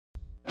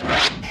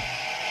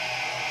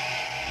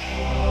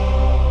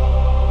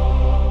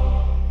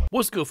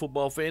What's good,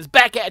 football fans?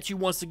 Back at you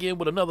once again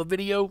with another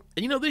video.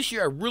 And you know, this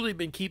year I've really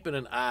been keeping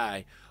an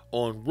eye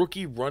on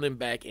rookie running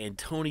back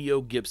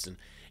Antonio Gibson.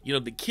 You know,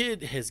 the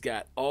kid has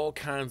got all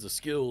kinds of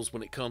skills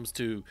when it comes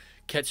to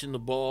catching the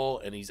ball,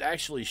 and he's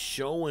actually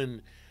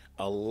showing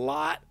a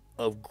lot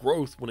of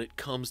growth when it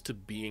comes to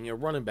being a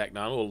running back.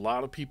 Now, I know a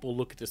lot of people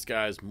look at this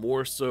guy as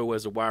more so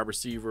as a wide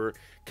receiver,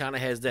 kind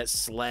of has that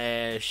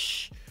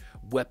slash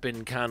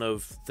weapon kind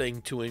of thing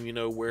to him, you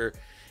know, where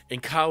in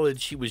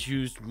college he was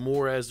used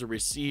more as a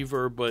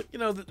receiver, but you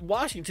know,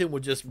 Washington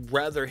would just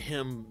rather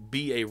him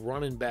be a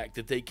running back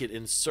that they could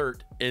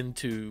insert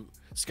into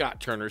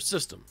Scott Turner's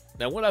system.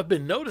 Now, what I've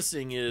been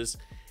noticing is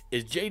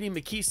J.D.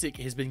 McKissic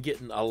has been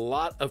getting a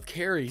lot of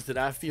carries that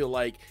I feel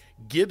like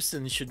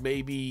Gibson should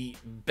maybe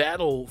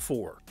battle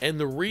for. And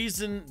the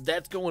reason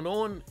that's going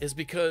on is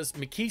because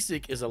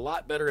McKissic is a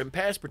lot better in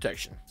pass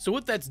protection. So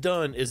what that's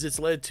done is it's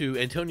led to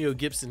Antonio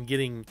Gibson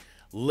getting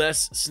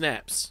less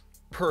snaps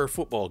per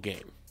football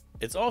game.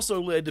 It's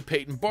also led to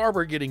Peyton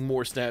Barber getting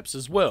more snaps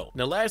as well.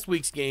 Now, last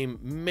week's game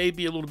may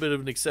be a little bit of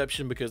an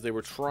exception because they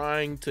were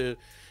trying to,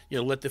 you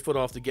know, let the foot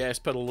off the gas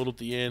pedal a little at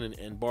the end,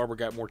 and Barber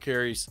got more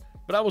carries.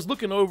 But I was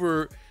looking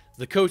over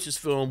the coach's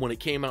film when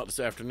it came out this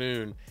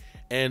afternoon,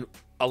 and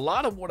a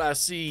lot of what I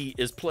see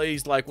is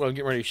plays like what I'm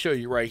getting ready to show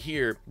you right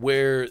here,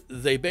 where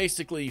they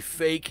basically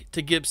fake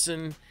to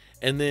Gibson,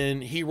 and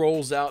then he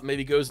rolls out,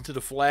 maybe goes into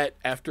the flat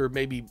after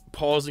maybe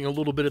pausing a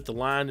little bit at the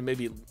line and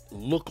maybe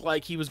look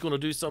like he was going to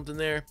do something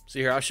there. See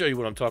here, I'll show you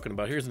what I'm talking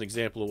about. Here's an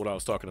example of what I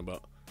was talking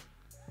about.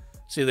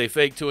 See, they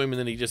fake to him, and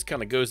then he just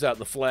kind of goes out in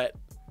the flat.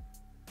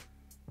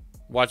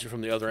 Watch it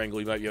from the other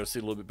angle. You might be able to see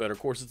it a little bit better. Of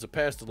course, it's a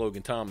pass to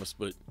Logan Thomas,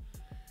 but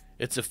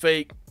it's a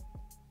fake.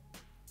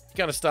 He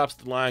kind of stops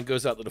the line,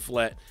 goes out to the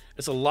flat.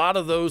 It's a lot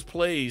of those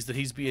plays that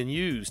he's being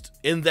used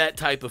in that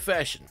type of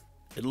fashion.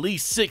 At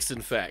least 6,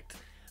 in fact,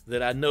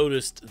 that I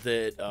noticed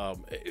that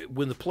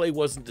when the play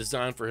wasn't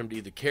designed for him to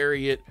either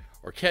carry it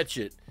or catch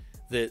it,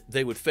 that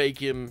they would fake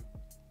him.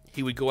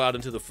 He would go out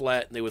into the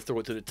flat, and they would throw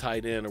it to the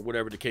tight end or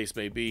whatever the case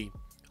may be.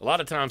 A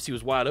lot of times he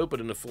was wide open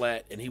in the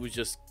flat, and he was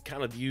just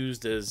kind of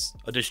used as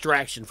a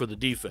distraction for the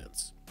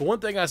defense. But one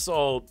thing I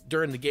saw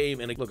during the game,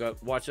 and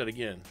look, watch that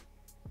again.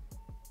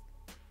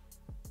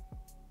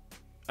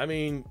 I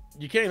mean,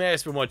 you can't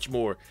ask for much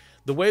more.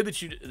 The way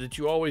that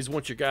you always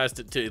want your guys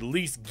to at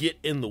least get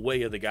in the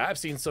way of the guy. I've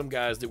seen some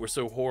guys that were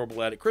so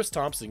horrible at it. Chris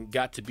Thompson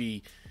got to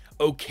be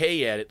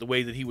okay at it, the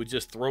way that he would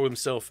just throw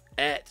himself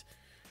at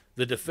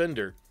the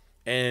defender.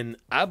 And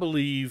I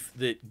believe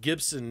that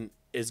Gibson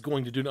is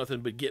going to do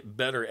nothing but get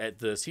better at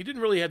this. He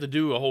didn't really have to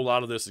do a whole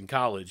lot of this in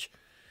college.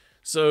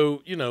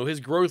 So, you know, his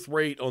growth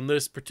rate on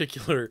this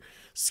particular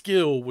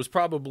skill was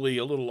probably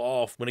a little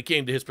off when it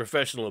came to his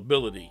professional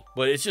ability.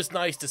 But it's just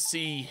nice to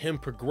see him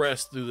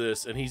progress through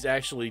this, and he's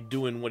actually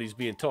doing what he's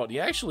being taught.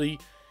 He actually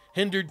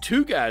hindered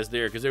 2 guys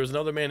there because there was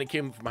another man that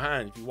came from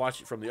behind. If you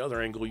watch it from the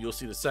other angle, you'll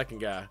see the second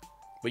guy.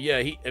 But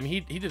yeah, he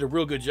did a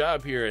real good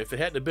job here. If it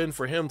hadn't been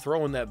for him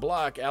throwing that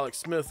block, Alex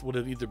Smith would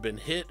have either been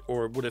hit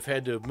or would have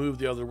had to have moved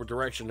the other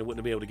direction and wouldn't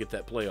have been able to get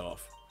that play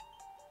off.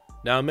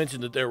 Now, I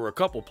mentioned that there were a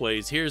couple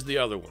plays. Here's the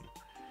other one.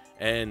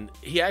 And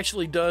he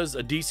actually does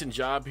a decent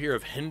job here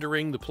of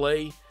hindering the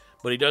play,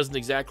 but he doesn't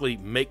exactly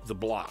make the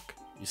block.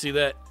 You see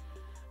that?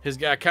 His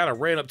guy kind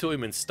of ran up to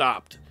him and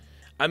stopped.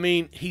 I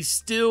mean, he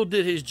still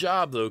did his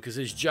job, though, because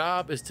his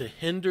job is to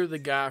hinder the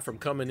guy from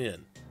coming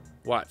in.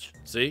 Watch.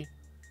 See?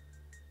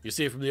 You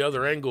see it from the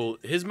other angle.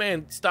 His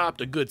man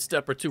stopped a good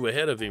step or 2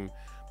 ahead of him,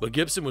 but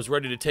Gibson was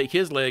ready to take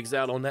his legs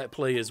out on that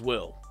play as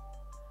well.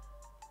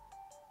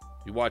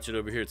 You watch it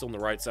over here. It's on the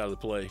right side of the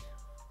play.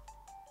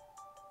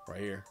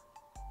 Right here.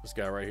 This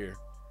guy right here.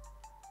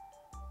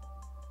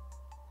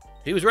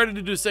 He was ready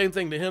to do the same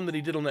thing to him that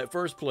he did on that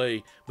first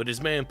play, but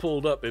his man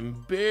pulled up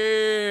and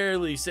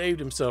barely saved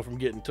himself from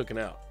getting taken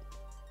out.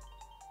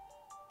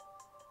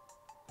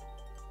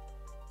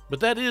 But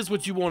that is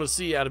what you want to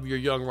see out of your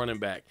young running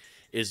back,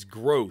 is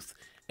growth.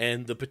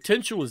 And the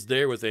potential is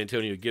there with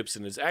Antonio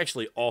Gibson. Is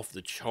actually off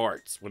the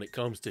charts when it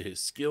comes to his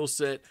skill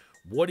set,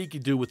 what he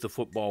can do with the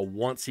football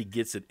once he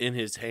gets it in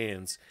his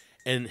hands,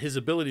 and his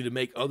ability to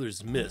make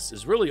others miss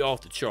is really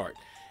off the chart.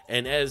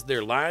 And as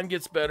their line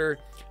gets better,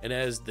 and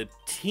as the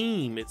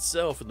team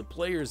itself and the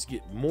players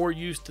get more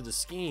used to the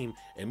scheme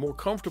and more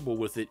comfortable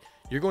with it,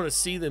 you're going to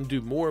see them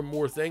do more and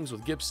more things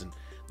with Gibson.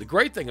 The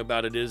great thing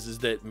about it is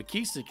that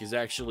McKissic is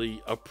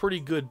actually a pretty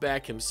good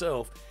back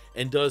himself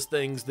and does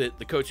things that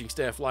the coaching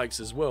staff likes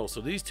as well. So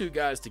these 2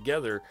 guys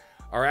together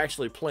are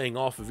actually playing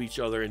off of each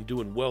other and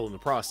doing well in the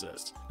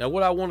process. Now,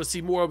 what I want to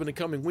see more of in the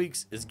coming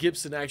weeks is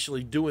Gibson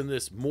actually doing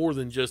this more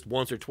than just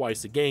once or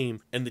twice a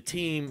game, and the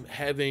team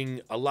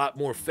having a lot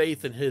more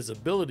faith in his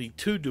ability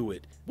to do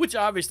it, which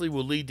obviously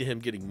will lead to him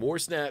getting more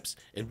snaps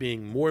and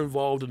being more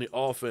involved in the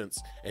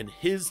offense. And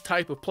his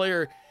type of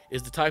player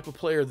is the type of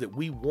player that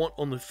we want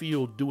on the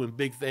field doing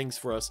big things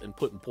for us and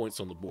putting points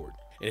on the board.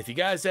 And if you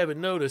guys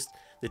haven't noticed,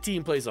 the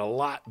team plays a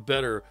lot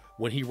better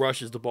when he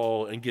rushes the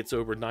ball and gets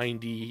over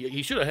 90.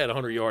 He should have had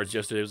 100 yards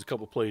yesterday. There was a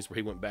couple plays where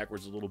he went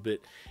backwards a little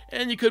bit.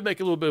 And you could make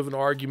a little bit of an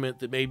argument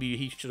that maybe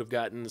he should have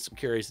gotten some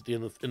carries at the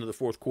end of the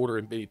fourth quarter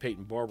and maybe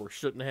Peyton Barber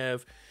shouldn't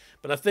have.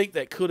 But I think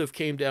that could have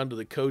came down to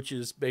the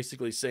coaches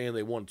basically saying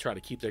they want to try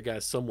to keep their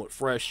guys somewhat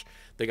fresh.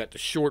 They got the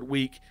short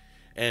week.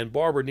 And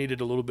Barber needed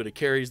a little bit of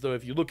carries, though.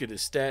 If you look at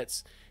his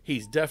stats,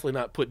 he's definitely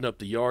not putting up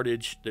the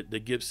yardage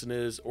that Gibson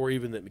is or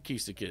even that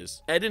McKissick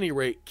is. At any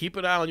rate, keep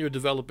an eye on your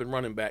developing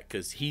running back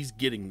because he's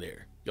getting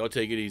there. Y'all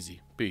take it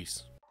easy.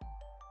 Peace.